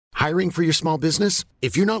Hiring for your small business?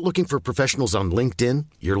 If you're not looking for professionals on LinkedIn,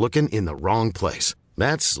 you're looking in the wrong place.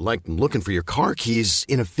 That's like looking for your car keys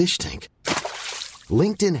in a fish tank.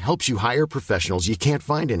 LinkedIn helps you hire professionals you can't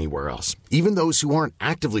find anywhere else, even those who aren't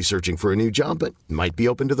actively searching for a new job but might be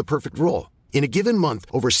open to the perfect role. In a given month,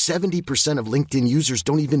 over 70% of LinkedIn users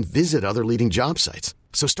don't even visit other leading job sites.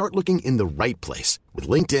 So start looking in the right place. With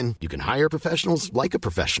LinkedIn, you can hire professionals like a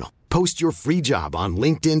professional. Post your free job on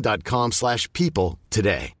linkedin.com/people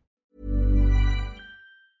today.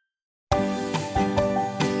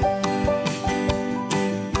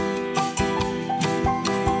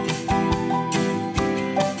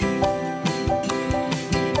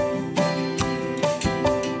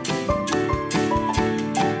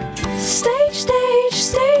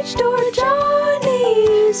 Stage door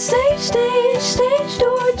Johnny. Stage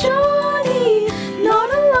door Johnny. Not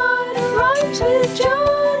a lot of rhymes with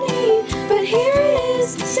Johnny, but here it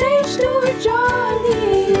is, Stage door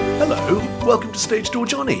Johnny. Hello, welcome to Stage Door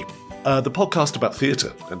Johnny, the podcast about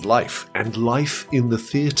theatre and life in the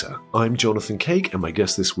theatre. I'm Jonathan Cake, and my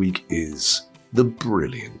guest this week is the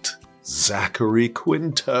brilliant Zachary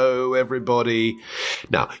Quinto, everybody.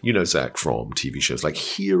 Now, you know Zach from TV shows like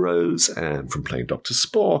Heroes and from playing Dr.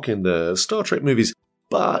 Spock in the Star Trek movies,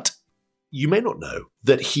 but you may not know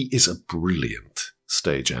that he is a brilliant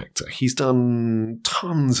stage actor. He's done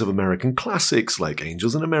tons of American classics like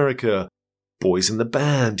Angels in America, Boys in the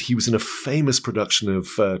Band. He was in a famous production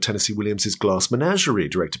of Tennessee Williams' Glass Menagerie,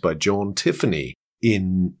 directed by John Tiffany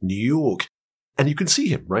in New York. And you can see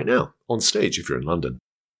him right now on stage if you're in London,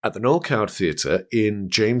 at the Noel Coward Theatre in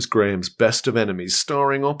James Graham's Best of Enemies,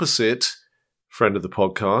 starring opposite friend of the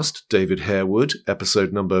podcast, David Harewood,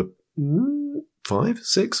 episode number 5,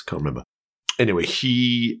 6? Can't remember. Anyway,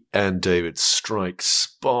 he and David strike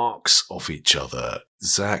sparks off each other.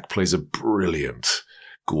 Zach plays a brilliant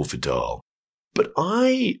Gore Vidal. But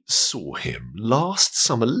I saw him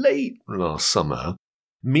late last summer.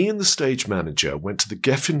 Me and the stage manager went to the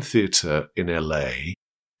Geffen Theatre in LA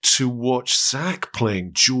to watch Zach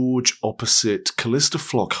playing George opposite Callista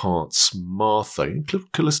Flockhart's Martha. You know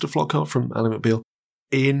Callista Flockhart from Ally McBeal?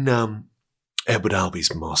 In Edward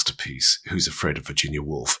Albee's masterpiece, Who's Afraid of Virginia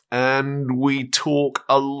Woolf. And we talk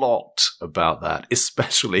a lot about that,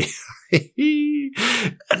 especially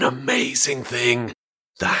an amazing thing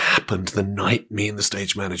that happened the night me and the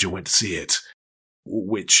stage manager went to see it,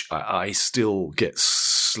 which I still get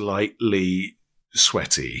slightly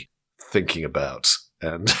sweaty thinking about.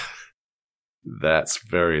 And that's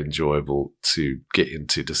very enjoyable to get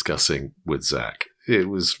into discussing with Zach. It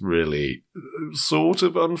was really sort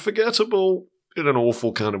of unforgettable in an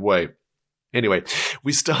awful kind of way. Anyway,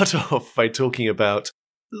 we start off by talking about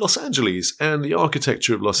Los Angeles and the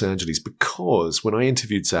architecture of Los Angeles, because when I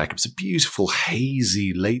interviewed Zach, it was a beautiful,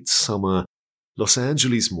 hazy, late summer Los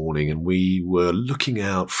Angeles morning, and we were looking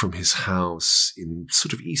out from his house in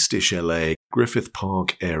sort of eastish LA, Griffith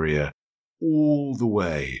Park area, all the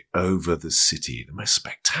way over the city. The most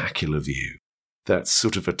spectacular view. That's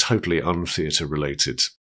sort of a totally un-theatre-related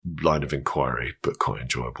line of inquiry, but quite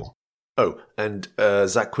enjoyable. Oh, and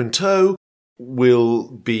Zach Quinto will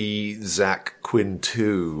be Zach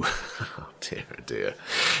Quinto. Oh, dear, oh dear.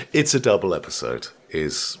 It's a double episode,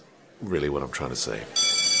 is really what I'm trying to say.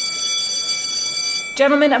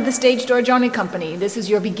 Gentlemen of the Stage Door Johnny Company, this is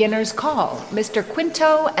your beginner's call. Mr.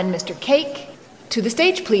 Quinto and Mr. Cake, to the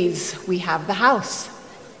stage, please. We have the house.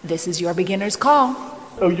 This is your beginner's call.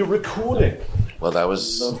 Oh, you're recording. Well, that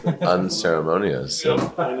was unceremonious.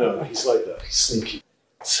 Yeah, I know. He's like that. He's sneaky.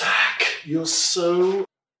 Zach, you're so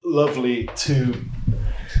lovely to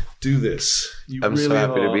do this. I'm so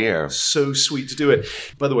happy to be here. So sweet to do it.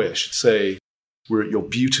 By the way, I should say we're at your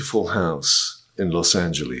beautiful house in Los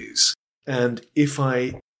Angeles. And if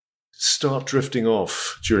I start drifting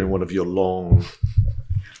off during one of your long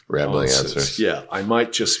rambling answers. Yeah, you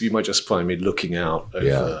might just find me looking out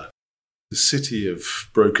over the city of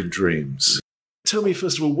broken dreams. Tell me,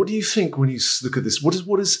 first of all, what do you think when you look at this? What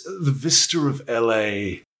is the vista of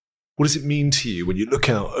LA? What does it mean to you when you look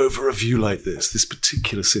out over a view like this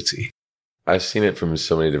particular city? I've seen it from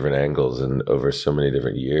so many different angles and over so many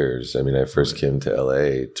different years. I mean, I first came to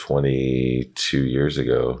LA 22 years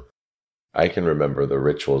ago. I can remember the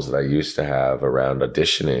rituals that I used to have around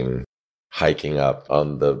auditioning, hiking up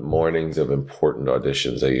on the mornings of important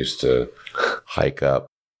auditions. I used to hike up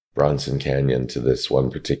Bronson Canyon to this one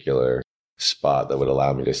particular spot that would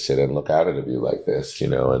allow me to sit and look out at a view like this, you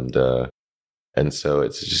know, and so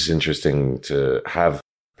it's just interesting to have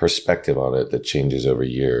perspective on it that changes over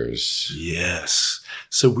years. Yes.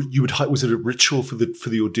 So you would was it a ritual for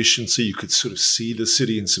the audition so you could sort of see the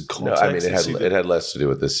city in some No, context? I mean it had less to do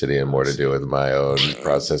with the city and more to do with my own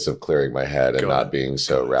process of clearing my head and not being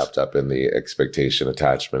so wrapped up in the expectation,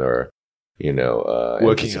 attachment, or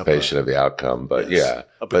anticipation of the outcome. But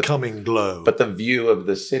a becoming glow. But the view of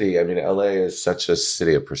the city, I mean, LA is such a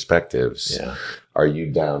city of perspectives. Yeah. Are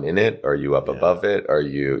you down in it? Are you up above it? Are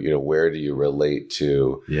you, where do you relate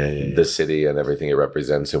to the city and everything it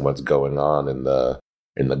represents and what's going on in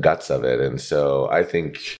the guts of it? And so I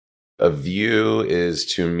think a view is,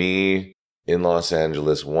 to me, in Los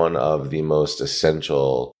Angeles, one of the most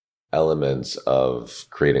essential elements of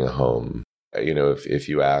creating a home. If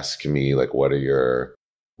you ask me, like, what are your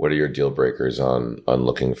deal breakers on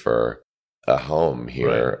looking for a home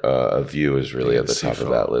here? Right. A view is really at the top of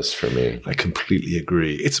that list for me. I completely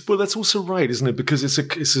agree. That's also right, isn't it? Because it's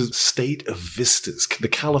a state of vistas. The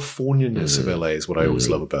Californianness of LA is what I always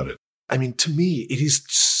love about it. I mean, to me, it is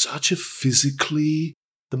such a physically.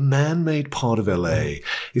 The man-made part of LA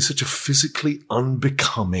is such a physically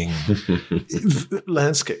unbecoming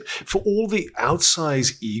landscape. For all the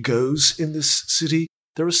outsized egos in this city,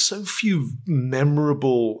 there are so few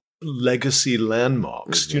memorable legacy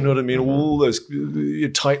landmarks. Do you know what I mean? All those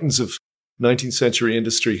titans of 19th century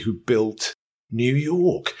industry who built New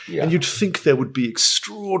York. Yeah. And you'd think there would be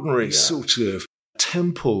extraordinary sort of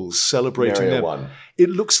temples celebrating them. One. It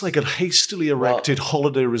looks like a hastily erected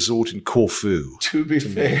holiday resort in Corfu. To be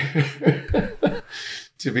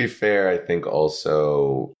fair, I think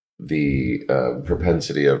also the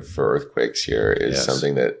propensity for earthquakes here is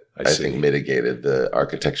something that I think mitigated the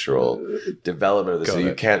architectural development of the city.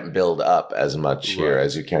 You can't build up as much here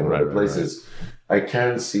as you can in other places. Right. I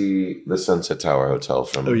can see the Sunset Tower Hotel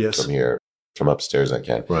from here. From upstairs, I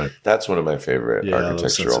can. Right. That's one of my favorite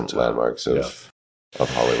architectural landmarks of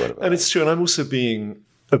Hollywood. And it's true. And I'm also being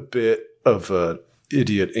a bit of an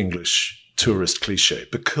idiot English tourist cliche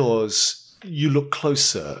because you look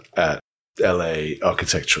closer at LA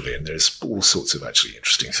architecturally, and there's all sorts of actually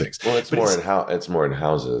interesting things. Well, it's more in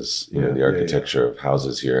houses. The architecture of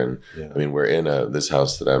houses here, and I mean, we're in this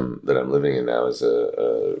house that I'm living in now is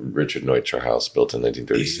a Richard Neutra house built in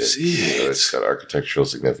 1936. So it's got architectural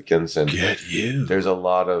significance, and there's a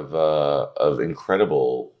lot of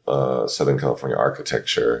incredible Southern California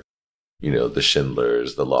architecture. The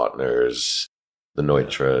Schindlers, the Lautners, the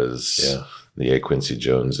Neutras, the A. Quincy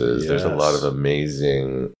Joneses. Yes. There's a lot of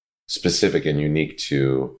amazing, specific and unique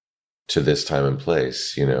to this time and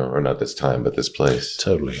place, or not this time, but this place.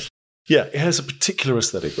 Totally. Yeah, it has a particular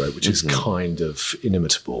aesthetic, right, which is kind of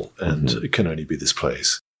inimitable, and it can only be this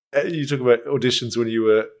place. You talk about auditions when you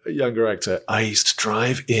were a younger actor. I used to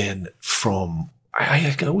drive in from...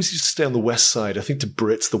 I always used to stay on the west side. I think to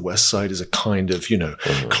Brits, the west side is a kind of,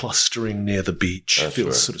 clustering near the beach. It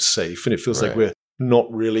feels sort of safe, and it feels like we're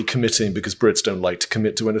not really committing because Brits don't like to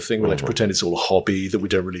commit to anything. We like to pretend it's all a hobby that we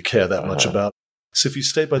don't really care that much about. So if you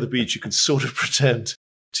stay by the beach, you can sort of pretend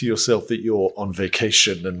to yourself that you're on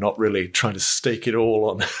vacation and not really trying to stake it all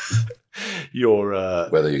on your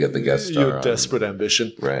whether you get the guest star, your desperate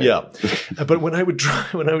ambition. Right. Yeah. But when I would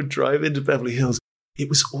drive into Beverly Hills, it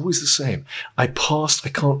was always the same. I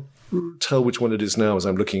can't tell which one it is now as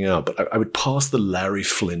I'm looking out, but I would pass the Larry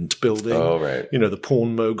Flynt building. Oh, right. The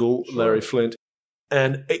porn mogul, Larry Flynt.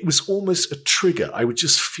 And it was almost a trigger. I would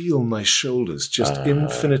just feel my shoulders just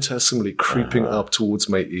infinitesimally creeping up towards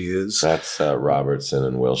my ears. That's Robertson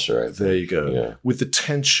and Wilshire, I think. There you go. Yeah. With the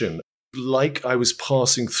tension, like I was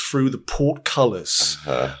passing through the portcullis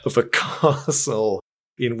of a castle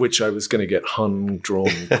in which I was going to get hung,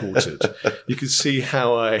 drawn, quartered. You could see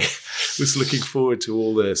how I was looking forward to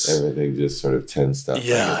all this. Everything just sort of tensed up.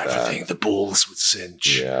 Yeah, everything. The balls would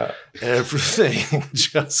cinch. Yeah. Everything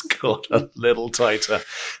just got a little tighter.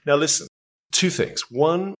 Now listen, two things.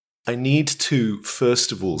 One, I need to,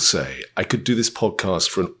 first of all, say I could do this podcast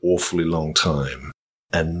for an awfully long time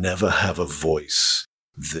and never have a voice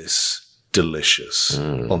this delicious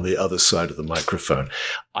on the other side of the microphone.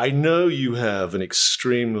 I know you have an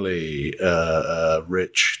extremely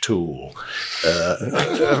rich tool,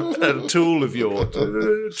 a tool of your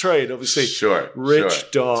trade, obviously. Sure.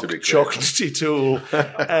 Rich, dark, chocolatey tool,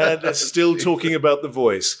 and still talking about the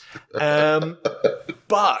voice.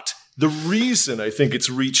 But the reason I think it's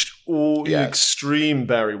reached all the extreme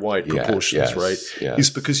Barry White proportions, is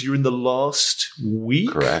because you're in the last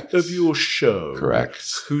week of your show. Correct.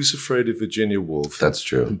 Who's Afraid of Virginia Woolf? That's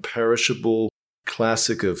true. Imperishable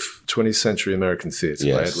classic of 20th century American theatre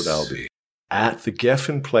by Edward Albee at the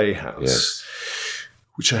Geffen Playhouse,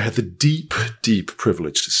 which I had the deep, deep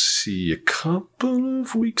privilege to a couple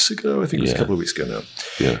of weeks ago. I think it was a couple of weeks ago now.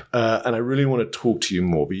 Yeah. And I really want to talk to you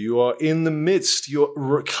more, but you are in the midst,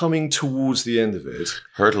 you're coming towards the end of it.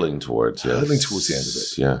 Hurtling towards the end of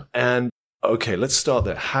it. Yeah. And okay, let's start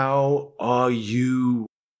there. How are you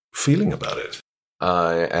feeling about it?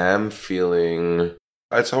 I am feeling,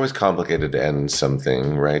 it's always complicated to end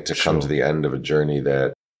something, right? To come to the end of a journey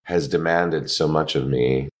that has demanded so much of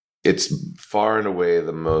me. It's far and away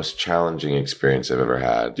the most challenging experience I've ever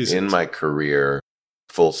had in my career,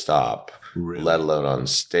 full stop, let alone on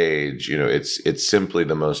stage. You know, it's simply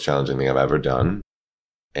the most challenging thing I've ever done.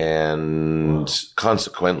 And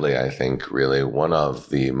consequently, I think really one of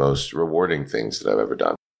the most rewarding things that I've ever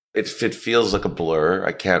done. It feels like a blur.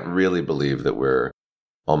 I can't really believe that we're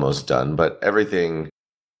almost done, but everything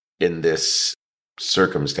in this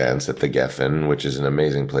circumstance at the Geffen, which is an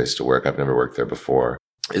amazing place to work, I've never worked there before,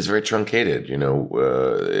 is very truncated. You know,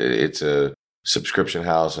 it's a subscription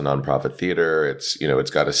house, a nonprofit theater. It's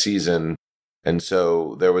got a season. And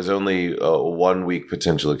so there was only a 1 week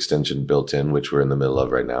potential extension built in, which we're in the middle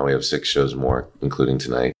of right now. We have 6 shows more, including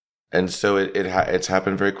tonight. And so it's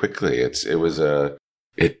happened very quickly.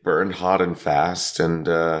 It burned hot and fast. And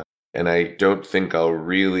I don't think I'll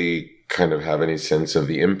really kind of have any sense of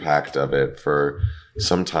the impact of it for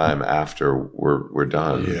some time after we're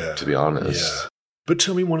done, to be honest. Yeah. But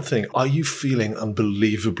tell me one thing. Are you feeling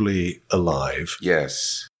unbelievably alive?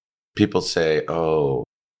 Yes. People say, oh,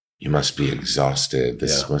 you must be exhausted.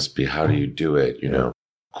 This must be, how do you do it? You know,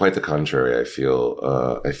 quite the contrary. I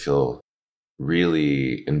feel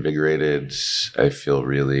really invigorated. I feel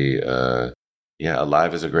really,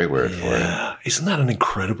 alive is a great word for it. Isn't that an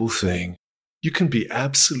incredible thing? You can be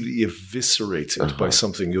absolutely eviscerated by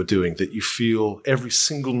something you're doing that you feel every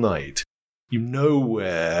single night. You know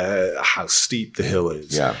how steep the hill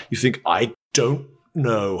is. Yeah. You think, I don't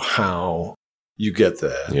know how you get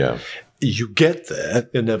there. Yeah. You get there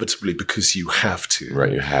inevitably because you have to.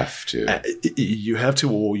 Right, you have to. You have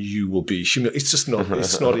to, or you will be humiliated. It's just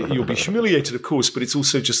not, you'll be humiliated, of course, but it's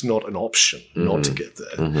also just not an option not to get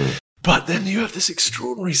there. Mm-hmm. But then you have this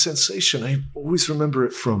extraordinary sensation. I always remember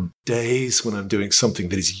it from days when I'm doing something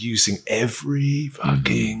that is using every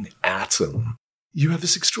fucking atom. You have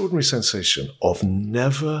this extraordinary sensation of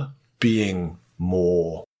never being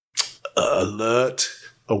more alert,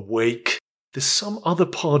 awake. There's some other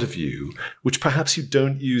part of you, which perhaps you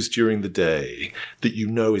don't use during the day, that you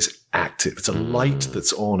know is active. It's a light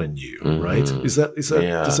that's on in you, right? Is that?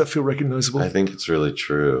 Does that feel recognizable? I think it's really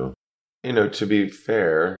true. You know, to be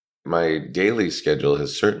fair, my daily schedule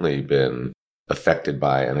has certainly been affected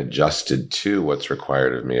by and adjusted to what's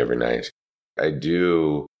required of me every night. I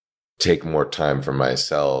do take more time for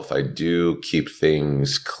myself. I do keep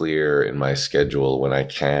things clear in my schedule when I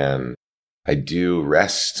can. I do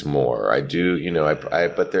rest more. I do,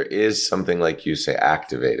 but there is something, like you say,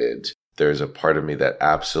 activated. There's a part of me that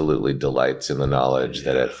absolutely delights in the knowledge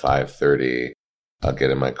that at 5:30, I'll get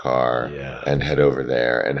in my car and head over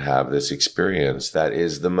there and have this experience that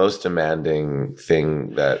is the most demanding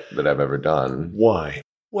thing that I've ever done. Why?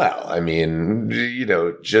 Well, I mean,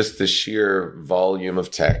 just the sheer volume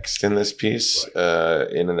of text in this piece,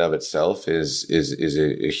 in and of itself is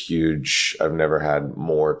a huge. I've never had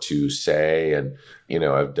more to say, and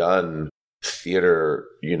I've done theater,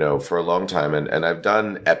 for a long time, and I've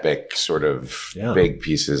done epic sort of big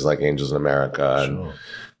pieces like Angels in America and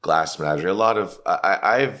Glass Menagerie. A lot of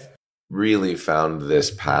I've really found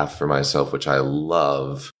this path for myself, which I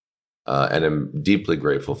love and am deeply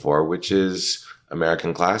grateful for, which is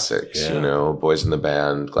American classics, Boys in the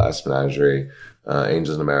Band, Glass Menagerie,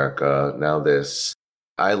 Angels in America, now this.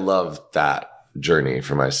 I love that journey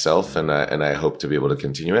for myself, and I hope to be able to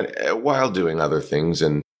continue it while doing other things.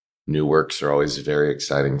 And new works are always very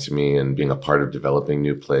exciting to me, and being a part of developing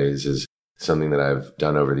new plays is something that I've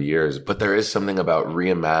done over the years. But there is something about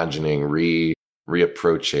reimagining,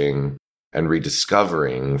 reapproaching, and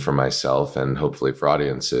rediscovering for myself, and hopefully for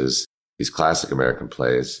audiences, these classic American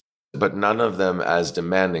plays, but none of them as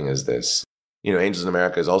demanding as this. Angels in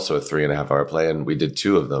America is also a 3.5-hour play, and we did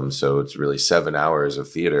 2 of them, so it's really 7 hours of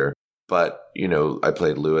theater. But, I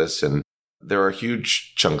played Lewis, and there are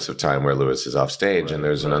huge chunks of time where Lewis is off stage, and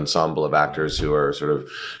there's an ensemble of actors who are sort of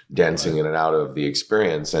dancing in and out of the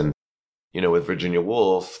experience. And, with Virginia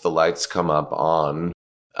Woolf, the lights come up on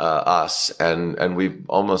us, and we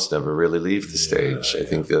almost never really leave the stage. I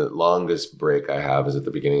think the longest break I have is at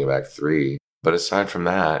the beginning of Act 3. But aside from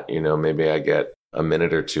that, maybe I get a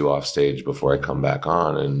minute or 2 off stage before I come back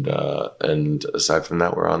on, and aside from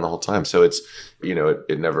that, we're on the whole time. So it's,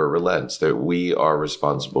 it never relents. That we are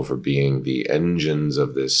responsible for being the engines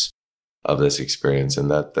of this experience,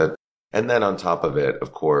 and that And then on top of it,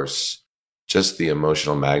 of course, just the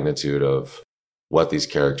emotional magnitude of what these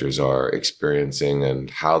characters are experiencing and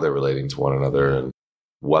how they're relating to one another and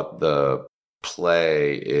what the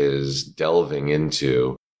play is delving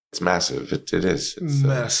into. It's massive. It is. It's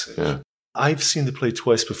massive. Yeah. I've seen the play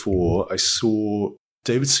twice before. I saw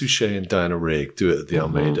David Suchet and Diana Rigg do it at the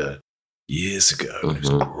Almeida years ago. And it was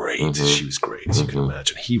great. She was great, as you can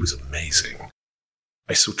imagine. He was amazing.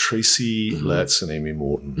 I saw Tracy Letts and Amy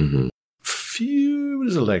Morton what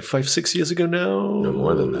is it, like 5-6 years ago now? No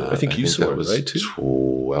more than that. I think you saw it, right? Too?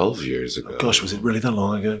 12 years ago. Oh, gosh, was it really that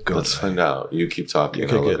long ago? God, let's find out. You keep talking.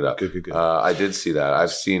 Okay, I'll look it up. Good. I did see that.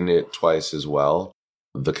 I've seen it twice as well.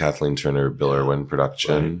 The Kathleen Turner, Bill Irwin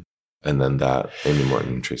production. And then that Amy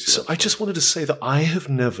Morton, Tracy. So I just wanted to say that I have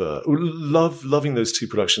never, loving those two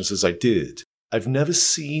productions as I did, I've never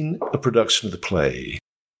seen a production of the play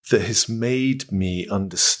that has made me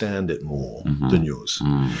understand it more than yours.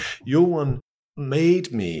 Your one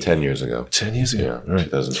made me... 10 years ago. 10 years ago, yeah, right.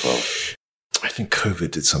 2012. I think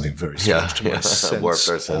COVID did something very strange to my sense, warped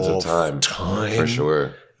our sense of time. For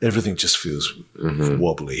sure. Everything just feels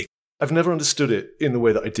wobbly. I've never understood it in the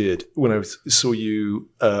way that I did when I saw you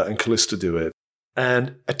and Callista do it.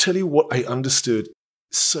 And I tell you what I understood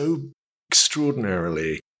so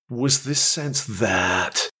extraordinarily was this sense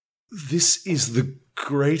that this is the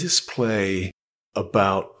greatest play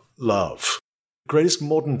about love, greatest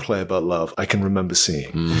modern play about love I can remember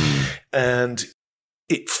seeing. And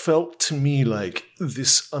it felt to me like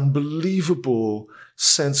this unbelievable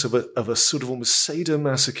sense of a sort of almost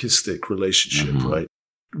sadomasochistic relationship, right?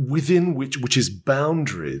 Within which is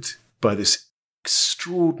boundaried by this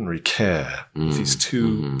extraordinary care these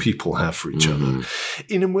two people have for each other.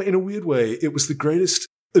 In a weird way, it was the greatest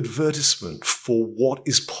advertisement for what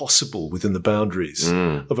is possible within the boundaries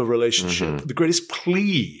of a relationship. The greatest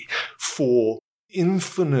plea for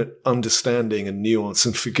infinite understanding and nuance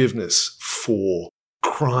and forgiveness for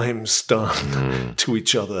crimes done to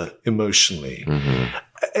each other emotionally.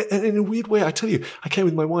 And in a weird way, I tell you, I came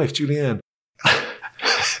with my wife, Julianne.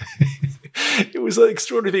 It was like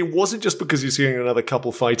extraordinary. It wasn't just because you're seeing another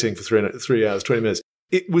couple fighting for 3 hours, 20 minutes.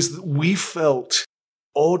 It was that we felt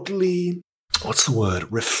oddly, what's the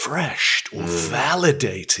word, refreshed or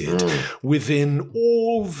validated within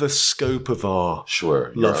all the scope of our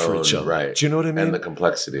love for each other. Right. Do you know what I mean? And the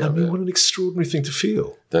complexity of it. What an extraordinary thing to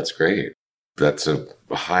feel. That's great. That's a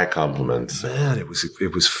high compliment. Man, it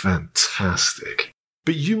was fantastic.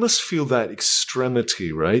 But you must feel that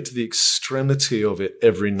extremity, right? The extremity of it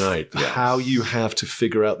every night. Yes. How you have to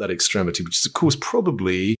figure out that extremity, which is, of course,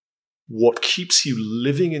 probably what keeps you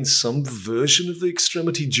living in some version of the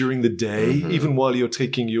extremity during the day, even while you're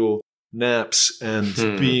taking your naps and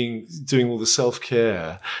doing all the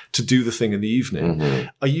self-care to do the thing in the evening.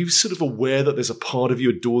 Are you sort of aware that there's a part of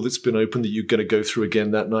your door that's been open that you're going to go through again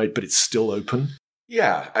that night, but it's still open?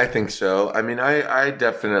 Yeah, I think so. I mean, I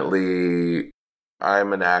definitely...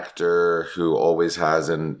 I'm an actor who always has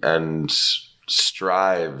and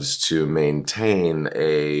strives to maintain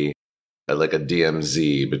a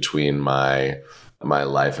DMZ between my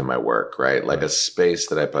life and my work, right? Like a space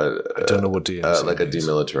that I put. I don't know what DMZ like means. A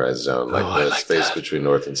demilitarized zone, like the space between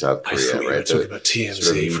North and South Korea, I thought right? You were talking about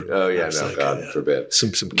TMZ. No, God forbid.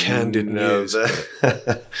 Some candid news.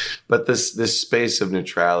 But this space of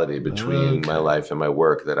neutrality between my life and my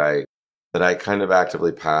work that I kind of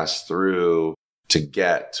actively pass through to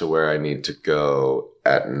get to where I need to go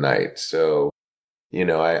at night. So,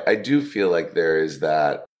 I do feel like there is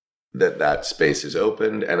that space is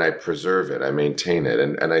opened and I preserve it, I maintain it.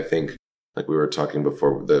 And I think, like we were talking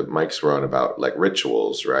before the mics were on, about like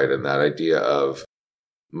rituals, right? And that idea of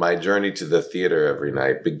my journey to the theater every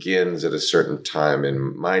night begins at a certain time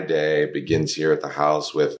in my day, begins here at the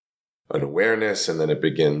house with an awareness, and then it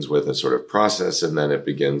begins with a sort of process, and then it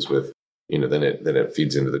begins with then it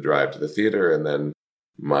feeds into the drive to the theater, and then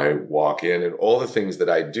my walk in, and all the things that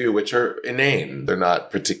I do, which are inane. They're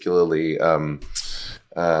not particularly,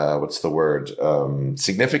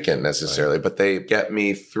 significant necessarily, but they get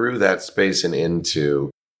me through that space and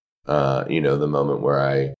into, the moment where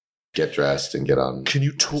I get dressed and get on. Can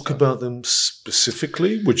you talk about them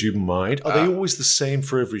specifically? Would you mind? Are they always the same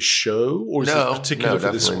for every show, or is it particular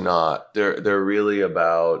for this one? No, definitely not. They're really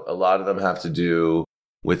about, a lot of them have to do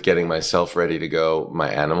with getting myself ready to go. My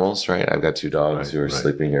animals, right? I've got 2 dogs who are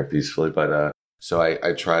sleeping here peacefully, but so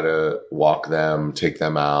I try to walk them, take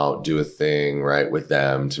them out, do a thing, right, with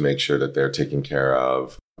them to make sure that they're taken care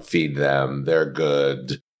of, feed them, they're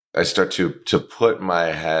good. I start to put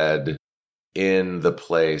my head in the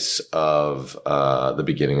place of the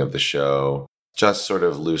beginning of the show, just sort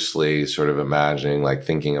of loosely sort of imagining, like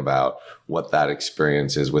thinking about what that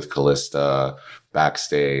experience is with Callista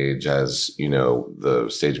backstage as, the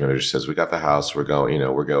stage manager says, we got the house, we're going,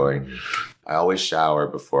 we're going. I always shower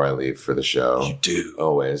before I leave for the show. You do?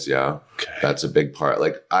 Always, yeah. Okay. That's a big part.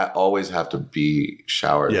 Like, I always have to be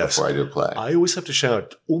showered before I do a play. I always have to shower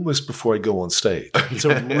almost before I go on stage. It's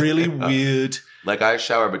a really weird... Like, I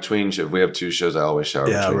shower between shows. If we have 2 shows, I always shower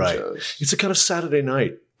between shows. It's a kind of Saturday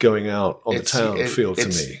night going out on the town feel to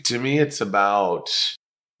me. To me, it's about...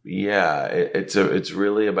 Yeah, it's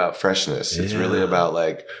really about freshness. It's really about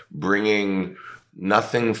like bringing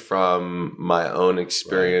nothing from my own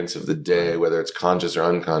experience of the day, whether it's conscious or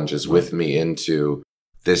unconscious, with me into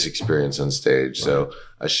this experience on stage. So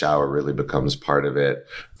a shower really becomes part of it.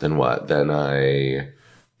 Then what? Then I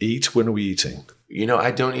eat. When are we eating? I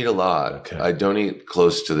don't eat a lot. Okay. I don't eat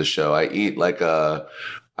close to the show. I eat I'll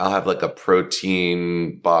have like a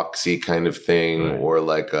protein boxy kind of thing, or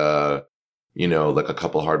like a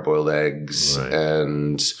couple hard-boiled eggs. Right.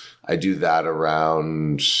 And I do that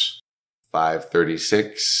around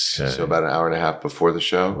 5:36. Okay. So about an hour and a half before the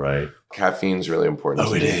show. Right. Caffeine's really important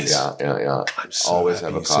to me. It is? Yeah. I'm so always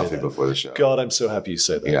have a coffee before the show. God, I'm so happy you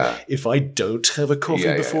said that. Yeah. If I don't have a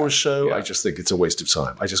coffee before a show, I just think it's a waste of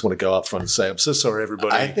time. I just want to go up front and say, I'm so sorry,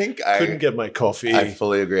 everybody. I couldn't get my coffee. I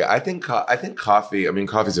fully agree. I think coffee,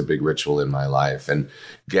 coffee's a big ritual in my life, and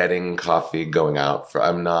getting coffee, going out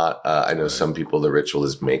I'm not, I know some people, the ritual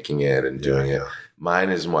is making it and doing it. Mine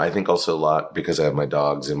is more, I think also a lot because I have my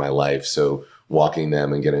dogs in my life. So walking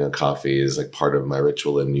them and getting a coffee is like part of my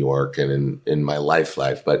ritual in New York and in my life.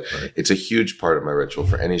 But it's a huge part of my ritual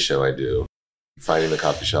for any show I do. Finding the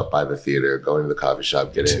coffee shop by the theater, going to the coffee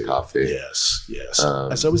shop, getting a coffee. Yes.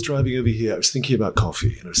 As I was driving over here, I was thinking about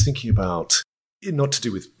coffee, and I was thinking about, not to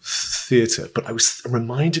do with theatre, but I was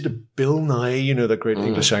reminded of Bill Nye, that great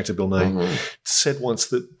English actor Bill Nye, said once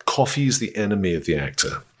that coffee is the enemy of the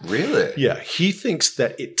actor. Really? Yeah. He thinks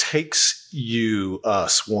that it takes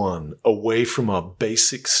us, away from our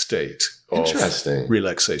basic state of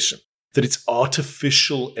relaxation. That it's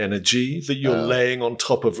artificial energy that you're laying on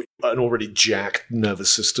top of an already jacked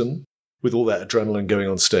nervous system with all that adrenaline going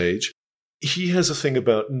on stage. He has a thing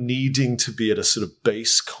about needing to be at a sort of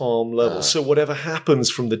base calm level. So whatever happens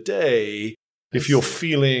from the day, if you're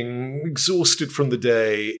feeling exhausted from the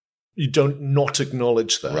day, you don't not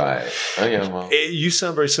acknowledge that. Right. Oh, yeah. Well. You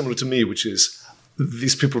sound very similar to me, which is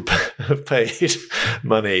these people have paid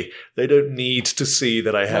money. They don't need to see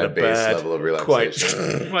that I had a bad level of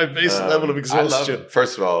relaxation. My base level of exhaustion.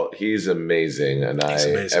 First of all, he's amazing, and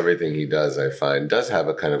everything he does, I find, does have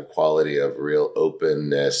a kind of quality of real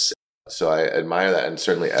openness. So I admire that, and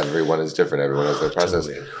certainly everyone is different. Everyone has their process.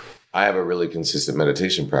 Totally. I have a really consistent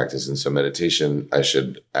meditation practice, and so meditation, I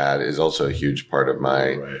should add, is also a huge part of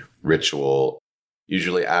my ritual.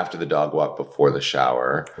 Usually after the dog walk, before the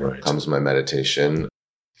shower, comes my meditation.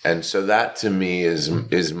 And so that to me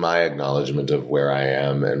is my acknowledgement of where I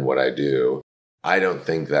am and what I do. I don't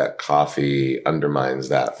think that coffee undermines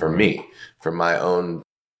that for me, for my own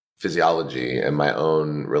physiology and my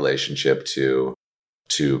own relationship to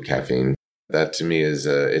caffeine. That to me is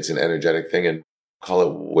it's an energetic thing, and call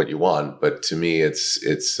it what you want, but to me it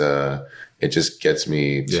just gets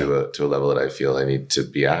me to a level that I feel I need to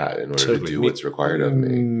be at in order to do what's required of me.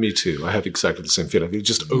 Me too. I have exactly the same feeling. It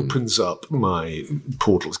just opens up my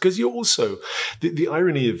portals. Because you're also, the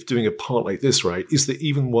irony of doing a part like this, right, is that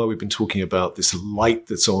even while we've been talking about this light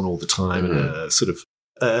that's on all the time and a sort of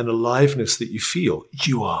an aliveness that you feel,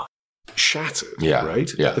 you are shattered,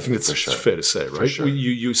 right? Yeah, I think that's fair to say, right? Sure.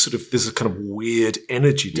 You sort of, there's a kind of weird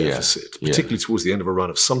energy deficit, particularly towards the end of a run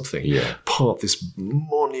of something. Part of this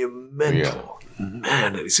monumental,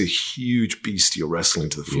 man, it is a huge beast you're wrestling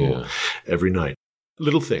to the floor every night.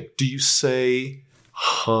 Little thing, do you say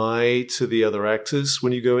hi to the other actors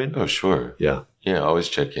when you go in? Oh, sure. Yeah. Yeah, always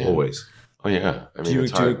check in. Always. Oh, yeah. I mean,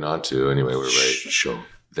 it's hard not to. Anyway, we're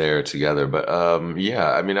there together. But I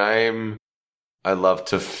mean, I love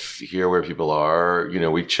to hear where people are.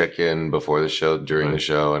 We check in before the show, during the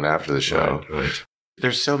show, and after the show. Right.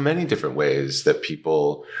 There's so many different ways that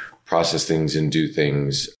people process things and do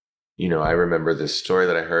things. I remember this story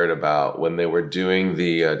that I heard about when they were doing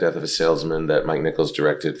the Death of a Salesman that Mike Nichols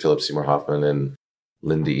directed, Philip Seymour Hoffman and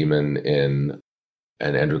Linda Eamon and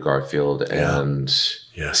Andrew Garfield. And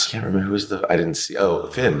I can't remember who was I didn't see. Oh,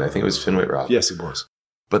 Finn. I think it was Finn Wittrock. Yes, it was.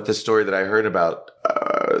 But the story that I heard about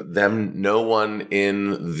no one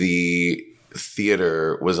in the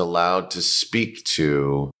theater was allowed to speak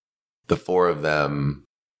to the four of them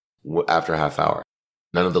after a half hour.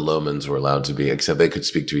 None of the Lomans were allowed to be, except they could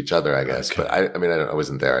speak to each other, I guess. Okay. But I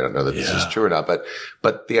wasn't there. I don't know that this is true or not.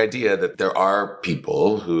 But the idea that there are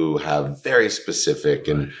people who have very specific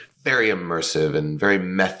and very immersive and very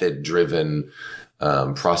method driven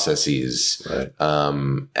processes. Right.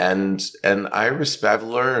 And I've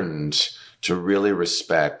learned to really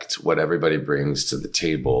respect what everybody brings to the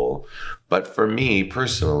table. But for me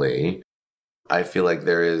personally, I feel like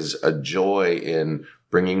there is a joy in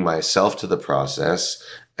bringing myself to the process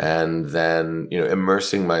and then,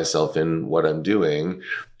 immersing myself in what I'm doing.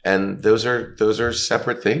 And those are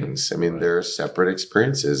separate things. I mean, they're separate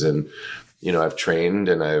experiences. And, I've trained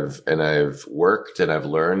and I've worked and I've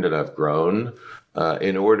learned and I've grown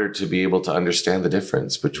in order to be able to understand the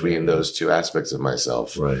difference between those two aspects of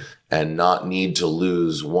myself, and not need to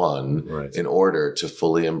lose one in order to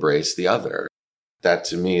fully embrace the other. That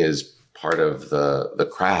to me is part of the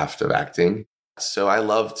craft of acting. So I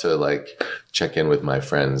love to check in with my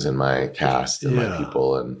friends and my cast and my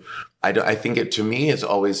people. And I think to me, it's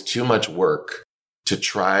always too much work to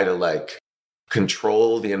try to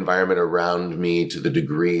control the environment around me to the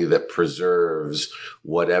degree that preserves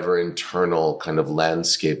whatever internal kind of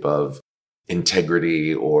landscape of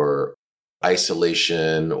integrity or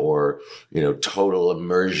isolation or, total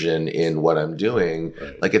immersion in what I'm doing.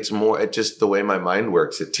 It's just the way my mind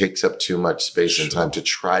works. It takes up too much space and time to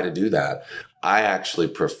try to do that. I actually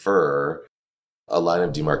prefer a line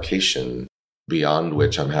of demarcation beyond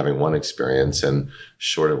which I'm having one experience and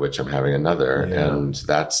short of which I'm having another. Yeah. And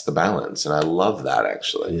that's the balance. And I love that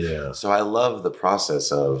actually. Yeah. So I love the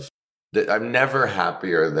process of that. I'm never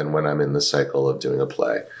happier than when I'm in the cycle of doing a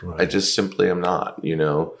play. I just simply am not,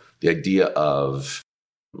 the idea of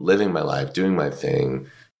living my life, doing my thing,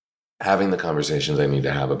 having the conversations I need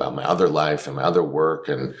to have about my other life and my other work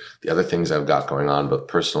and the other things I've got going on, both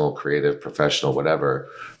personal, creative, professional, whatever.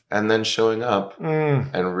 And then showing up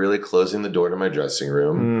and really closing the door to my dressing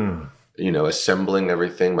room, assembling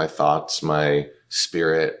everything, my thoughts, my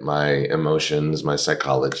spirit, my emotions, my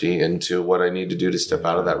psychology into what I need to do to step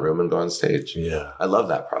out of that room and go on stage. Yeah. I love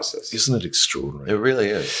that process. Isn't it extraordinary? It really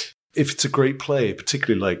is. If it's a great play,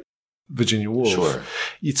 particularly like Virginia Woolf,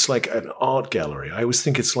 it's like an art gallery. I always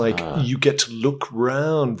think it's like you get to look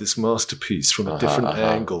round this masterpiece from a different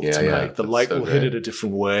angle tonight. The light will hit it a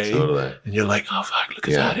different way. Totally. And you're like, oh, fuck, look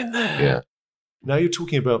at that in there. Yeah. Now you're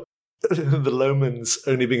talking about the Lomans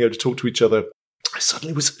only being able to talk to each other. I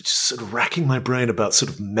suddenly was just sort of racking my brain about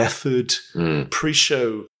sort of method,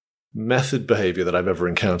 pre-show method behavior that I've ever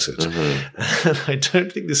encountered. Mm-hmm. And I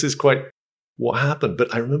don't think this is quite what happened.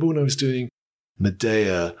 But I remember when I was doing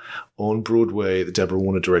Medea on Broadway, the Deborah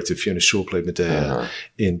Warner directed, Fiona Shaw played Medea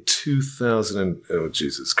in 2000,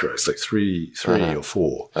 three or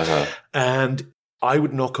four. And I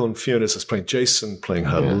would knock on Fiona's, I was playing Jason, playing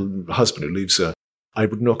her husband who leaves her. I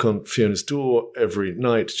would knock on Fiona's door every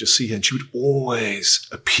night to just see her, and she would always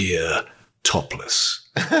appear topless.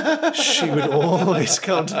 She would always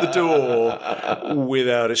come to the door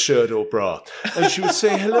without a shirt or bra. And she would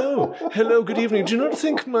say, hello, good evening. Do you not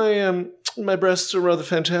think my breasts are rather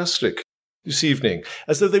fantastic this evening?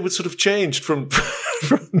 As though they would sort of change from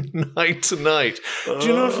night to night. Do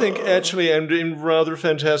you not think actually I'm in rather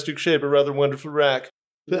fantastic shape, a rather wonderful rack?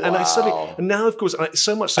 And and now, of course,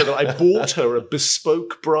 so much so that I bought her a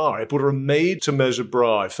bespoke bra. I bought her a made-to-measure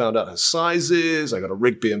bra. I found out her sizes. I got a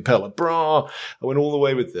Rigby Impeller bra. I went all the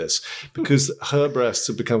way with this because her breasts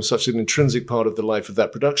have become such an intrinsic part of the life of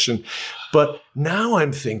that production. But now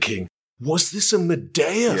I'm thinking, was this a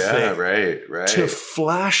Medea thing? Right. To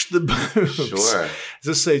flash the boobs. Sure.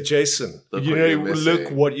 Just say, Jason,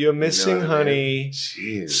 look what you're missing, honey.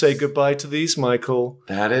 Jeez. Say goodbye to these, Michael.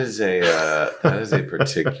 That is a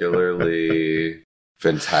particularly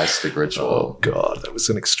fantastic ritual. Oh, God, that was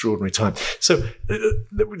an extraordinary time. So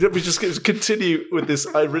let me just continue with this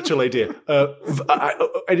ritual idea. I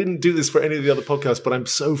didn't do this for any of the other podcasts, but I'm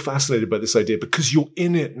so fascinated by this idea because you're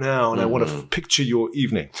in it now, and I want to picture your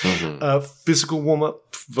evening. Physical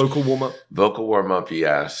warm-up, vocal warm-up? Vocal warm-up,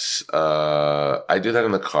 yes. I do that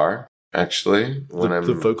in the car. Actually,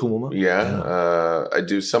 the vocal warm-up? Yeah. I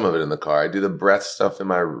do some of it in the car. I do the breath stuff in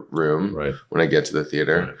my room when I get to the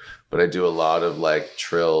theater. Right. But I do a lot of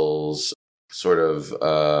trills, sort of, I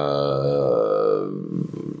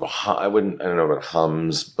don't know about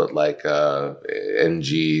hums, but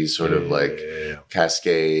NG, sort of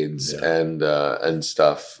cascades and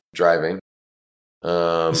stuff driving.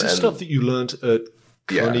 Is this stuff that you learned at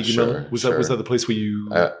Carnegie Mellon? Was that the place where you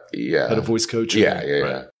had a voice coach?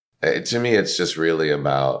 Yeah. To me, it's just really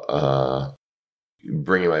about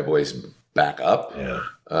bringing my voice back up. Yeah.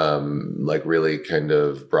 like really kind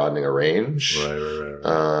of broadening a range. Right.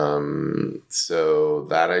 So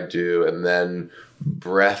that I do. And then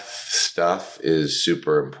breath stuff is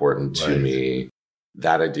super important to me.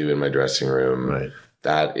 That I do in my dressing room. Right.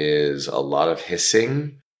 That is a lot of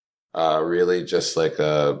hissing. Really just like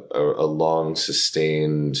a long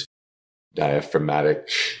sustained diaphragmatic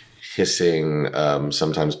hissing,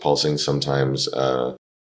 sometimes pulsing, sometimes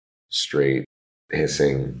straight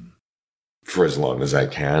hissing for as long as I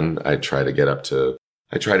can. I try to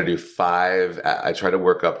do 5. I try to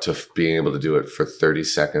work up to being able to do it for 30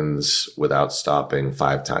 seconds without stopping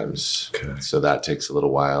 5 times. Okay. So that takes a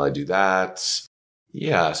little while. I do that.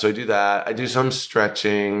 Yeah, so I do that. I do some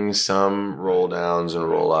stretching, some roll downs and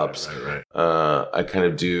roll ups. Right. I kind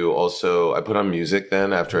of do also, I put on music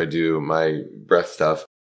then after I do my breath stuff.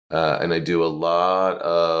 And I do a lot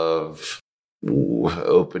of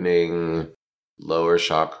opening lower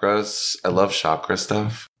chakras. I love chakra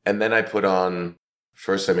stuff. And then I put on,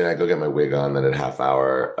 first, I go get my wig on, then at half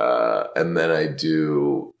hour. And then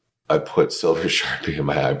I put silver Sharpie in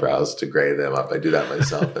my eyebrows to gray them up. I do that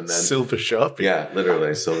myself. And then Silver Sharpie? Yeah,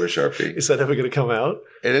 literally, silver Sharpie. Is that ever going to come out?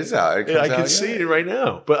 It is out. It comes I out, can see it right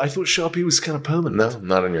now. But I thought Sharpie was kind of permanent. No,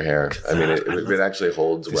 not on your hair. It actually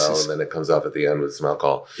holds well, and then it comes off at the end with some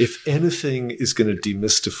alcohol. If anything is going to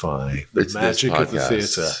demystify the magic of the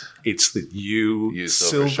theater, it's that you use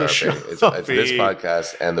Silver Sharpie. Sharpie. It's this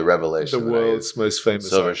podcast and the revelation. The world's most famous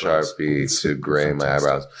silver eyebrows. Sharpie to gray my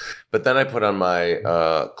eyebrows. But then I put on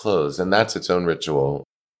my clothes, and that's its own ritual.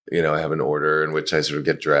 I have an order in which I sort of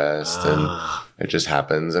get dressed, and it just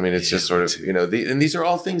happens. It's just sort of, and these are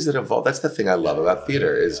all things that evolve. That's the thing I love about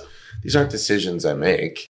theater is these aren't decisions I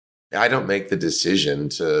make. I don't make the decision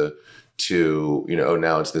to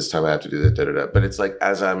now it's this time I have to do that, But it's like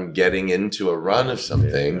as I'm getting into a run of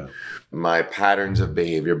something, my patterns of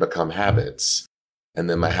behavior become habits, and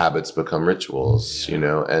then my habits become rituals,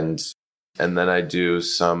 and then I do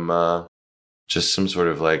some just some sort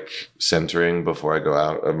of like centering before I go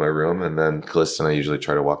out of my room. And then Calista and I usually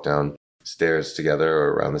try to walk downstairs together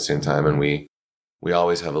or around the same time. And we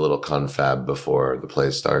always have a little confab before the play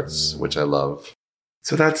starts, which I love.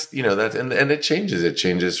 So that's, that's, and it changes. It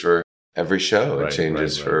changes for every show. It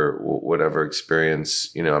changes for whatever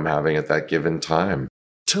experience, I'm having at that given time.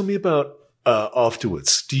 Tell me about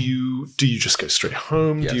afterwards. Do you just go straight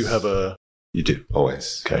home? Yes. Do you have you do?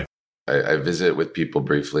 Always. Okay. I visit with people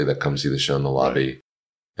briefly that come see the show in the lobby.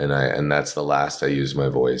 And that's the last I use my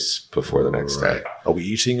voice before the next day. Are we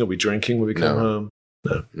eating? Are we drinking when we come home?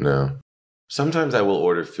 No. Sometimes I will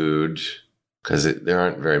order food because there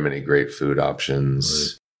aren't very many great food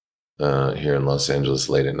options here in Los Angeles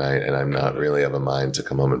late at night. And I'm not really of a mind to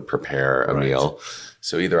come home and prepare a meal.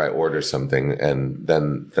 So either I order something and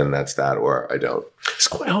then that's that, or I don't. It's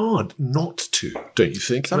quite hard not to, don't you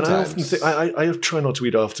think? Sometimes. I often think I try not to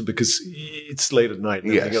eat after because it's late at night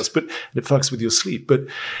and everything else, but it fucks with your sleep. But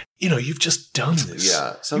you've just done this.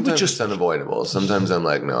 Yeah, sometimes it's unavoidable. Sometimes I'm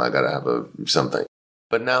like, no, I got to have something.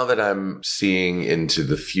 But now that I'm seeing into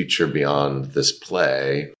the future beyond this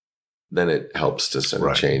play, then it helps to sort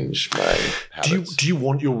of change my habits. Do you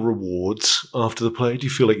want your rewards after the play? Do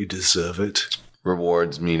you feel like you deserve it?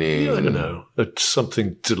 Rewards meaning? I don't know.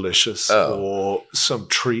 Something delicious or some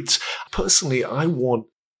treats. Personally, I want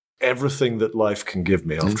everything that life can give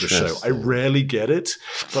me after a show. I rarely get it,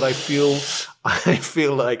 but I feel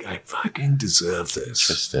like I fucking deserve this.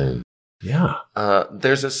 Interesting. Yeah.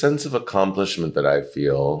 There's a sense of accomplishment that I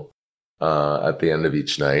feel at the end of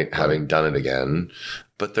each night, having done it again.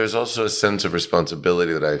 But there's also a sense of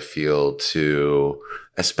responsibility that I feel to,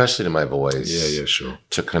 especially to my voice. Yeah, sure.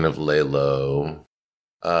 To kind of lay low.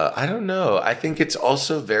 I don't know. I think it's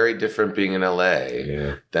also very different being in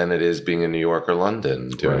LA than it is being in New York or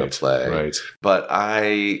London doing a play. Right. But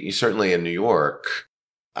certainly in New York,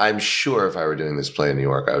 I'm sure if I were doing this play in New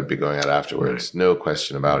York, I would be going out afterwards. Right. No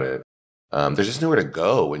question about it. There's just nowhere to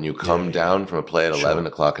go when you come down from a play at 11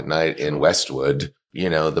 o'clock at night in Westwood.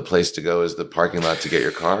 The place to go is the parking lot to get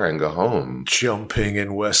your car and go home. Jumping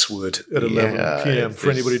in Westwood at 11 p.m. For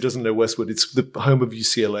anybody who doesn't know Westwood, it's the home of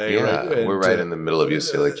UCLA. Yeah, right? we're right in the middle of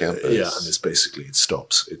UCLA campus. Yeah, and it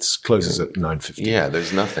stops. It closes at 9:15. Yeah,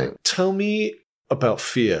 there's nothing. Tell me about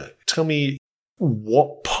fear. Tell me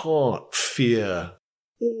what part fear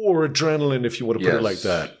or adrenaline, if you want to put it like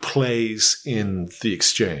that, plays in the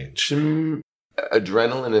exchange.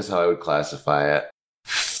 Adrenaline is how I would classify it.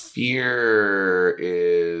 Fear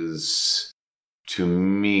is, to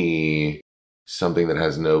me, something that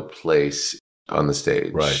has no place on the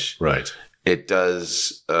stage. Right. It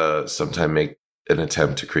does sometimes make an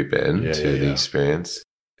attempt to creep in to the experience.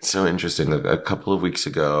 It's so interesting. A couple of weeks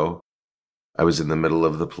ago, I was in the middle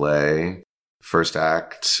of the play, first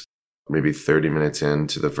act, maybe 30 minutes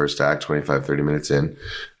into the first act, 25, 30 minutes in.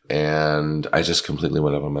 And I just completely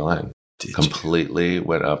went up on my line.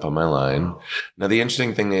 Went up on my line. Wow. Now, the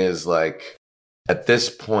interesting thing is, like, at this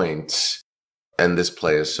point, and this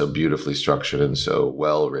play is so beautifully structured and so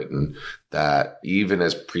well written that even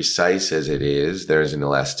as precise as it is, there's an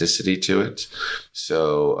elasticity to it.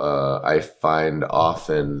 So I find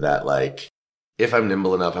often that, like, if I'm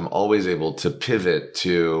nimble enough, I'm always able to pivot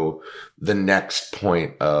to the next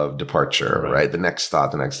point of departure, right? The next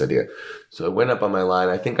thought, the next idea. So I went up on my line.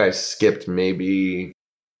 I think I skipped maybe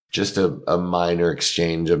just a minor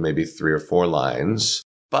exchange of maybe 3 or 4 lines,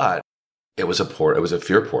 but it was a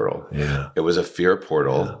fear portal. Yeah. It was a fear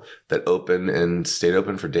portal that opened and stayed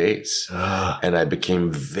open for days. And I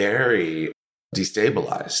became very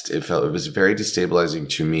destabilized. It was very destabilizing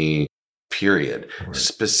to me, period. Right.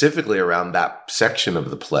 Specifically around that section of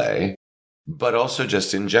the play, but also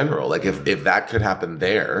just in general. Like if that could happen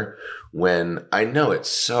there, when I know it's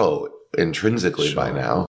so intrinsically by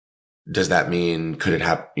now, does that mean, could it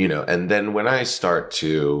happen? You know, and then when I start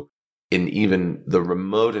to, in even the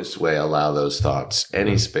remotest way, allow those thoughts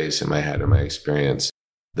any space in my head or my experience,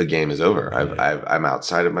 the game is over. I'm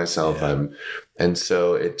outside of myself. And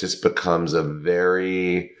so it just becomes a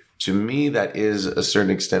very, to me, that is a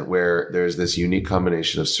certain extent where there's this unique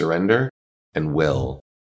combination of surrender and will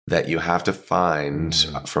that you have to find.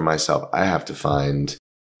 For myself, I have to find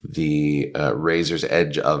the razor's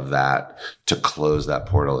edge of that to close that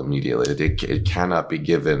portal immediately. It cannot be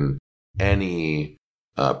given any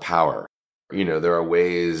power. You know, there are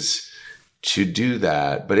ways to do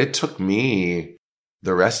that, but it took me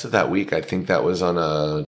the rest of that week. I think that was on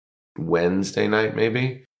a Wednesday night,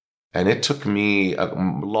 maybe. And it took me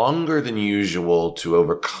longer than usual to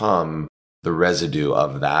overcome the residue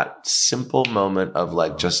of that simple moment of,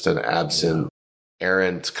 like, just an absent,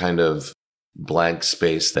 errant kind of blank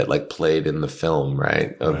space that, like, played in the film,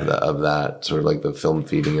 right? Of that sort of, like, the film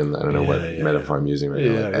feeding in. I don't know what metaphor I'm using right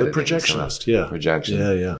now. Like, the projectionist.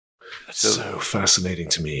 Projection. Yeah. That's so fascinating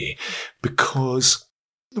to me, because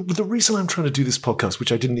the reason I'm trying to do this podcast,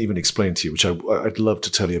 which I didn't even explain to you, which I'd love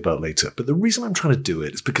to tell you about later, but the reason I'm trying to do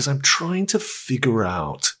it is because I'm trying to figure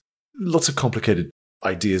out lots of complicated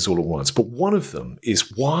ideas all at once. But one of them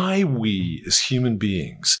is why we as human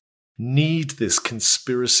beings need this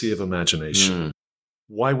conspiracy of imagination.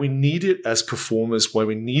 Why we need it as performers, why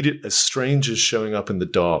we need it as strangers showing up in the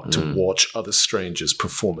dark to watch other strangers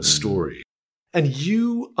perform a story. And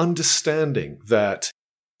you understanding that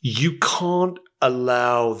you can't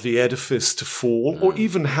allow the edifice to fall or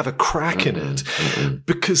even have a crack in it.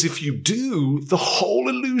 Because if you do, the whole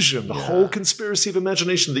illusion, the whole conspiracy of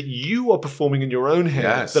imagination that you are performing in your own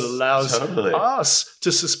head that allows us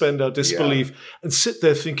to suspend our disbelief and sit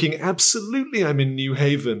there thinking, absolutely, I'm in New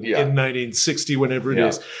Haven in 1960, whenever it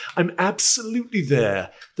is. I'm absolutely there.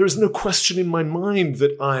 There is no question in my mind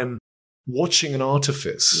that I'm watching an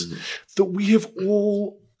artifice, that we have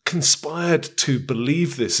all conspired to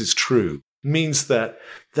believe this is true, means that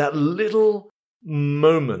that little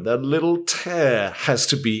moment, that little tear has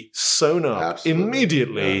to be sewn up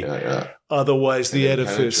immediately. Otherwise, the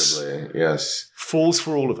edifice falls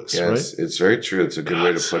for all of us. Right? It's very true. It's a good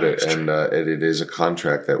way to put it. And it is a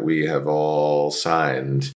contract that we have all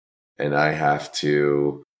signed. And I have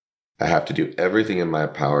to do everything in my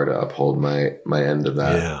power to uphold my end of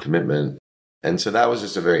that commitment. And so that was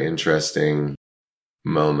just a very interesting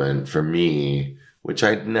moment for me, which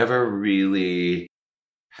I'd never really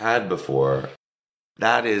had before.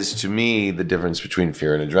 That is, to me, the difference between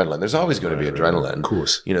fear and adrenaline. There's always going to be adrenaline. Of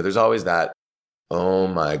course. You know, there's always that, oh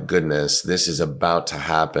my goodness, this is about to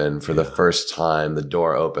happen for the first time. The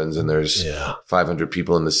door opens and there's 500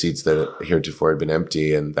 people in the seats that heretofore had been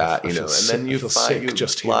empty, and that, you know, and then you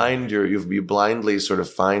blindly sort of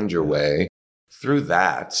find your way through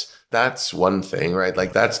that. That's one thing, right?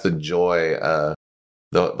 Like, that's the joy,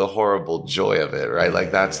 the horrible joy of it, right?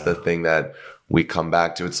 Like, that's the thing that we come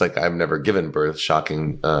back to. It's like, I've never given birth,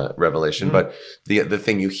 shocking revelation. But the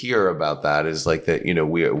thing you hear about that is, like, that, you know,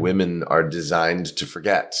 women are designed to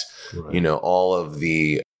forget, you know, all of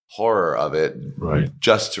the horror of it,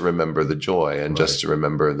 just to remember the joy and just to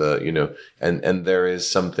remember the, you know, and there is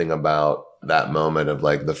something about that moment of,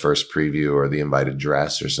 like, the first preview or the invited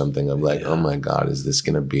dress or something of, like, oh my God, is this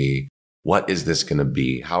going to be, what is this going to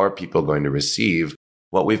be? How are people going to receive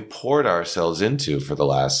what we've poured ourselves into for the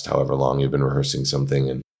last however long you've been rehearsing something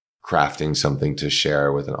and crafting something to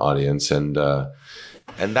share with an audience? And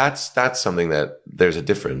that's something that there's a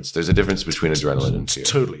difference. There's a difference between adrenaline and fear.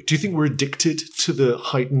 Totally. Do you think we're addicted to the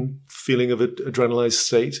heightened feeling of an adrenalized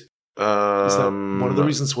state? Is that one of the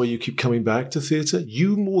reasons why you keep coming back to theatre?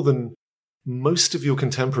 You more than most of your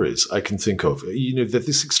contemporaries I can think of. You know, that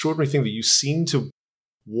this extraordinary thing that you seem to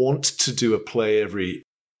want to do a play every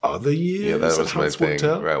other year. Yeah, that was my thing.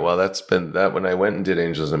 Right. Well, that's been that when I went and did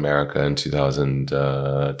Angels in America in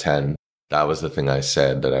 2010, that was the thing I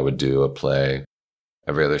said, that I would do a play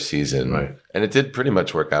every other season. Right. And it did pretty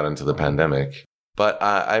much work out into the pandemic. But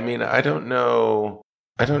I mean, I don't know.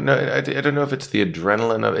 I don't know if it's the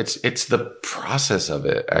adrenaline of it's the process of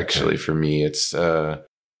it, actually. For me, it's the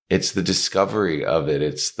discovery of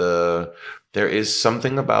it. There is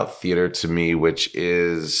something about theater to me, which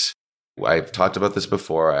is, I've talked about this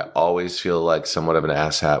before. I always feel like somewhat of an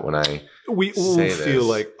asshat when I We all say feel this.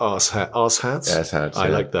 like arse-hats. Asshats, I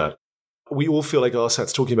yeah. like that. We all feel like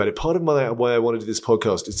arse-hats talking about it. Part of why I want to do this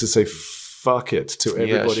podcast is to say fuck it to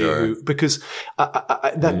everybody sure. because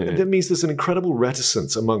that means there's an incredible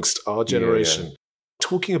reticence amongst our generation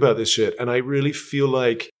talking about this shit. And I really feel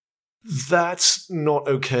like that's not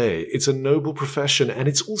okay. It's a noble profession. And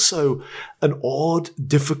it's also an odd,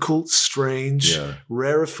 difficult, strange,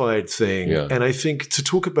 rarefied thing. Yeah. And I think to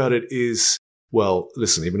talk about it is, well,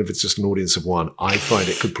 listen, even if it's just an audience of one, I find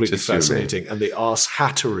it completely fascinating. And the arse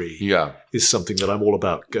hattery is something that I'm all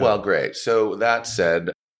about. Well, great. So that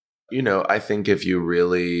said, you know, I think if you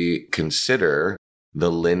really consider the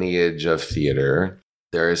lineage of theater,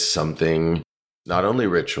 there is something not only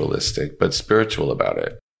ritualistic, but spiritual about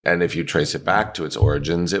it. And if you trace it back to its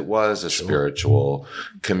origins, it was a spiritual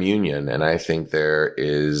communion. And I think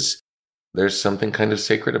there's something kind of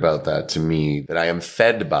sacred about that to me, that I am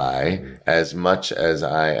fed by as much as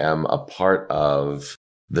I am a part of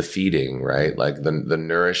the feeding, right? Like the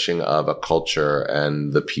nourishing of a culture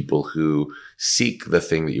and the people who seek the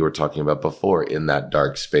thing that you were talking about before in that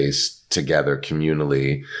dark space together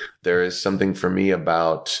communally. There is something for me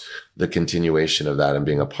about the continuation of that and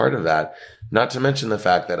being a part of that. Not to mention the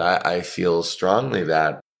fact that I feel strongly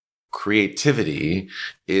that creativity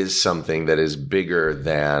is something that is bigger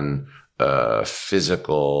than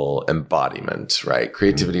physical embodiment, right?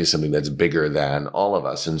 Creativity is something that's bigger than all of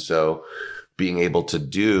us. And so being able to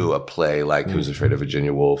do a play like Who's Afraid of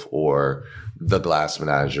Virginia Woolf or The Glass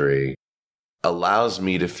Menagerie allows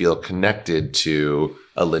me to feel connected to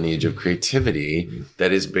a lineage of creativity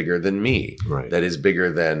that is bigger than me, that is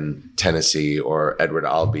bigger than Tennessee or Edward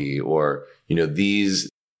Albee or, you know, these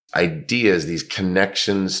ideas, these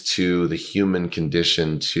connections to the human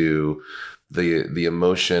condition, to the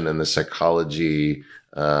emotion and the psychology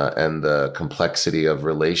and the complexity of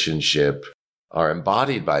relationship are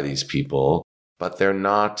embodied by these people, but they're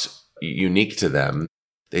not unique to them.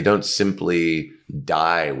 They don't simply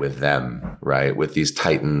die with them, right? With these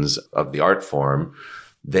titans of the art form.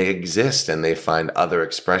 They exist and they find other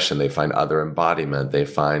expression. They find other embodiment. They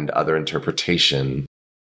find other interpretation.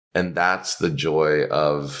 And that's the joy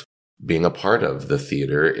of being a part of the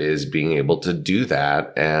theater, is being able to do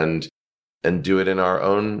that and do it in our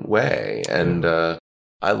own way. And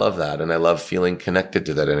I love that. And I love feeling connected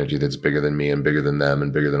to that energy that's bigger than me and bigger than them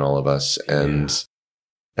and bigger than all of us.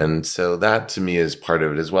 And so that to me is part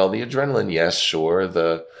of it as well. The adrenaline, yes, sure.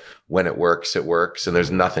 When it works, it works. And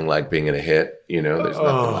there's nothing like being in a hit, you know, there's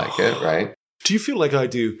nothing like it, right? Do you feel like I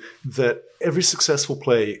do that every successful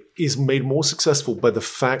play is made more successful by the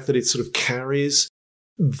fact that it sort of carries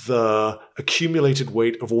the accumulated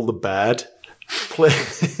weight of all the bad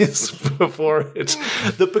plays before it?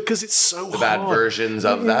 Because it's so hard. The bad versions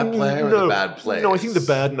of that play or the bad plays? No, I think the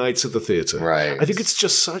bad nights at the theatre. Right. I think it's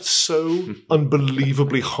just so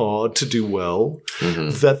unbelievably hard to do well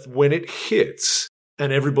that when it hits,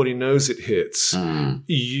 and everybody knows it hits,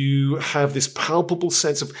 you have this palpable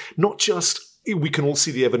sense of not just we can all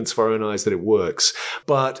see the evidence of our own eyes that it works,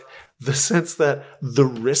 but the sense that the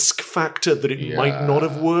risk factor that it might not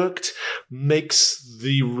have worked makes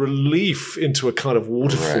the relief into a kind of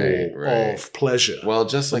waterfall of pleasure. Well,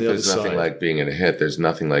 just like there's nothing like being in a hit, there's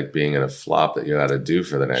nothing like being in a flop that you had to do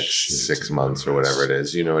for the next 6 months or whatever it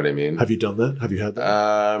is. You know what I mean? Have you done that? Have you had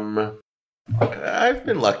that? I've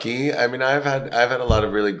been lucky. I mean, I've had a lot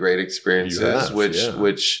of really great experiences,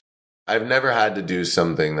 which I've never had to do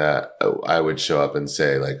something that I would show up and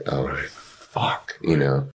say like, oh, fuck, you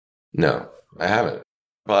know. No, I haven't.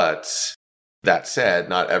 But that said,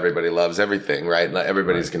 not everybody loves everything, right? Not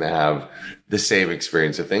everybody's going to have the same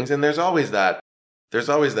experience of things. And there's always that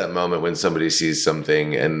moment when somebody sees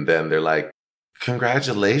something and then they're like,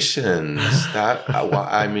 congratulations. That,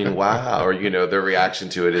 I mean, wow. Or, their reaction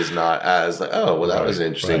to it is not as like, oh, well, that was an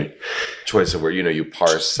interesting choice of where, you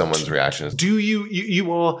parse someone's reactions. Do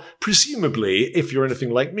you are presumably, if you're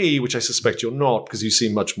anything like me, which I suspect you're not, because you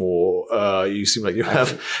seem much more, you seem like you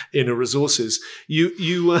have inner resources.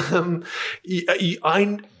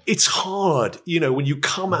 It's hard, when you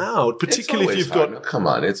come out, particularly if you've got. No, come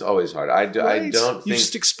on, it's always hard. I don't think you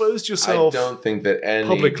just exposed yourself. I don't think that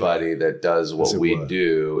anybody that does what we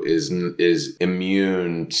do is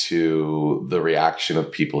immune to the reaction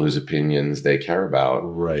of people whose opinions they care about.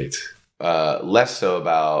 Right. Less so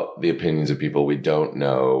about the opinions of people we don't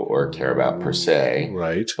know or care about per se.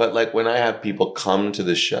 Right. But like when I have people come to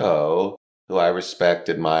the show who I respect,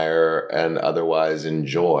 admire, and otherwise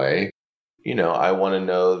enjoy, I want to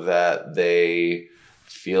know that they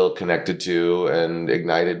feel connected to and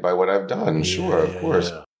ignited by what I've done. Sure, of course.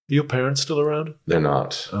 Yeah. Are your parents still around? They're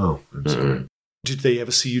not. Oh, I'm sorry. Did they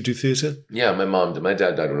ever see you do theater? Yeah, my mom did. My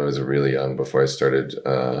dad died when I was really young before I started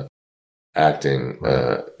acting.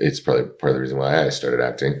 It's probably part of the reason why I started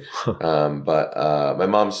acting. But my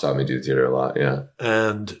mom saw me do theater a lot, yeah.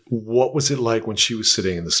 And what was it like when she was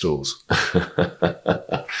sitting in the stalls?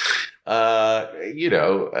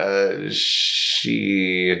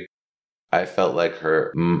 I felt like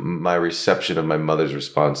my reception of my mother's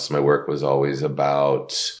response to my work was always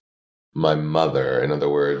about my mother. In other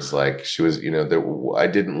words, like she was, I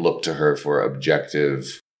didn't look to her for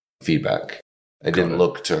objective feedback. I didn't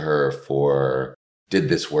look to her for, did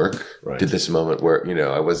this work? Right. Did this moment work?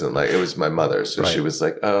 I wasn't like, it was my mother. So she was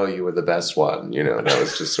like, oh, you were the best one. That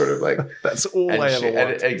was just sort of like. That's all I ever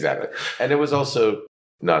wanted. Exactly. And it was also,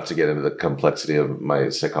 not to get into the complexity of my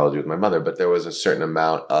psychology with my mother, but there was a certain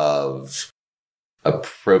amount of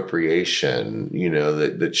appropriation,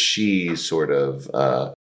 that she sort of,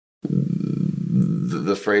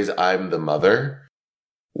 the phrase, I'm the mother,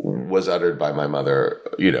 was uttered by my mother,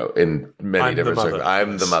 in many different circles.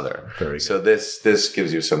 I'm the mother. Very good. So this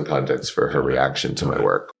gives you some context for her reaction to my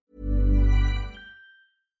work.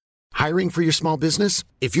 Hiring for your small business?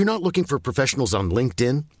 If you're not looking for professionals on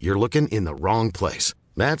LinkedIn, you're looking in the wrong place.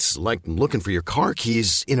 That's like looking for your car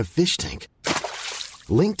keys in a fish tank.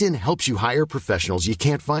 LinkedIn helps you hire professionals you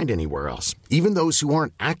can't find anywhere else, even those who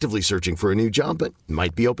aren't actively searching for a new job but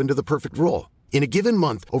might be open to the perfect role. In a given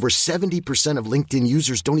month, over 70% of LinkedIn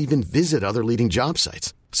users don't even visit other leading job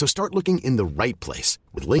sites. So start looking in the right place.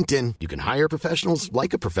 With LinkedIn, you can hire professionals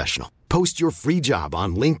like a professional. Post your free job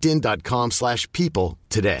on linkedin.com/people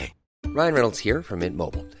today. Ryan Reynolds here from Mint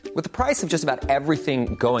Mobile. With the price of just about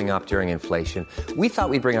everything going up during inflation, we thought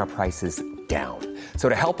we'd bring our prices down. So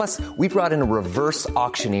to help us, we brought in a reverse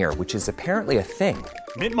auctioneer, which is apparently a thing.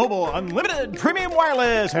 Mint Mobile Unlimited Premium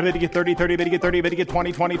Wireless. How to get 30, 30, bit to get 30, bit to get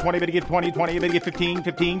 20, 20, 20, bit to get 20, 20, bit to get 15,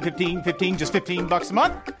 15, 15, 15, just $15 a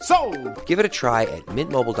month? Sold! Give it a try at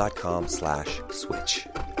mintmobile.com/switch.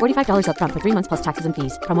 $45 up front for 3 months plus taxes and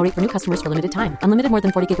fees. Promo rate for new customers for limited time. Unlimited more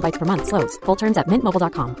than 40 gigabytes per month. Slows full terms at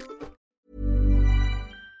mintmobile.com.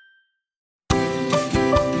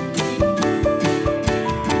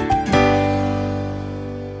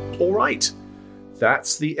 All right.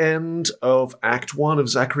 That's the end of Act 1 of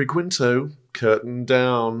Zachary Quinto. Curtain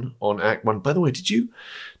down on Act 1. By the way,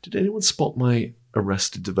 did anyone spot my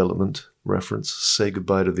Arrested Development reference? Say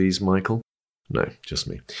goodbye to these, Michael? No, just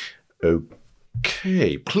me.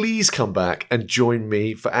 Okay, please come back and join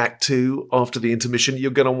me for Act 2 after the intermission.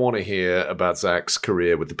 You're going to want to hear about Zach's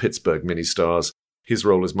career with the Pittsburgh mini-stars, his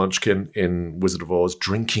role as Munchkin in Wizard of Oz,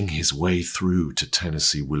 drinking his way through to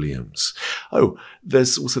Tennessee Williams. Oh,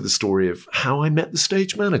 there's also the story of how I met the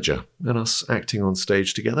stage manager and us acting on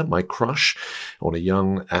stage together, my crush on a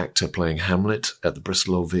young actor playing Hamlet at the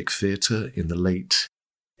Bristol Old Vic Theatre in the late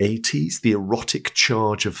 80s, the erotic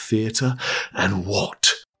charge of theatre, and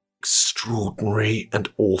what extraordinary and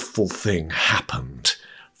awful thing happened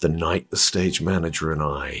the night the stage manager and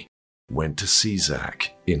I went to see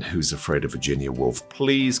Zach in Who's Afraid of Virginia Woolf.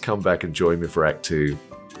 Please come back and join me for Act 2.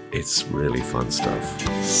 It's really fun stuff.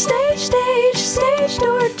 Stage, stage, stage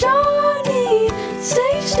door Johnny.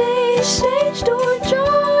 Stage, stage, stage door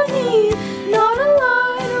Johnny. Not a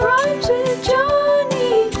lot rhymes with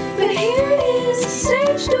Johnny, but here it is,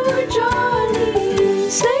 stage door Johnny.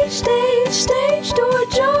 Stage, stage, stage door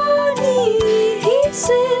Johnny. He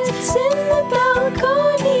sits in the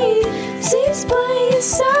balcony, sees plays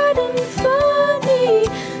sad and funny.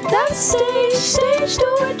 That's stage, stage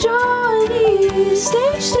door Johnny.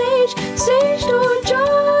 Stage, stage, stage door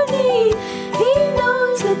Johnny. He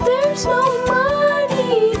knows that there's no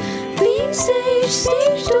money. Being stage,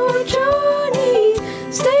 stage door Johnny.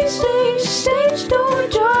 Stage, stage, stage door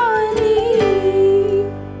Johnny.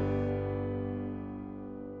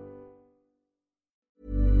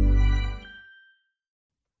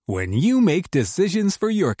 When you make decisions for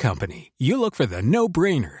your company, you look for the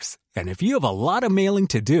no-brainers. And if you have a lot of mailing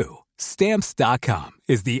to do, Stamps.com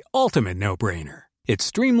is the ultimate no-brainer. It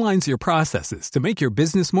streamlines your processes to make your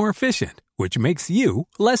business more efficient, which makes you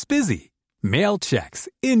less busy. Mail checks,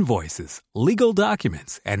 invoices, legal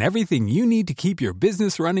documents, and everything you need to keep your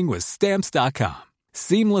business running with Stamps.com.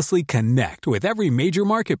 Seamlessly connect with every major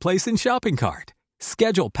marketplace and shopping cart.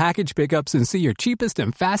 Schedule package pickups and see your cheapest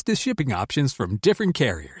and fastest shipping options from different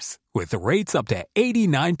carriers, with rates up to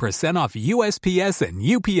 89% off USPS and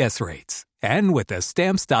UPS rates. And with the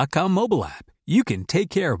Stamps.com mobile app, you can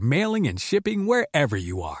take care of mailing and shipping wherever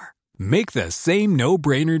you are. Make the same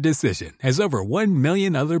no-brainer decision as over 1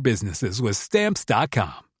 million other businesses with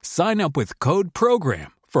Stamps.com. Sign up with code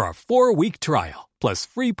PROGRAM for a 4-week trial, plus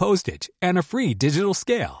free postage and a free digital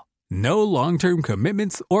scale. No long-term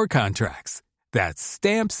commitments or contracts. That's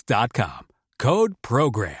Stamps.com. Code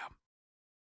PROGRAM.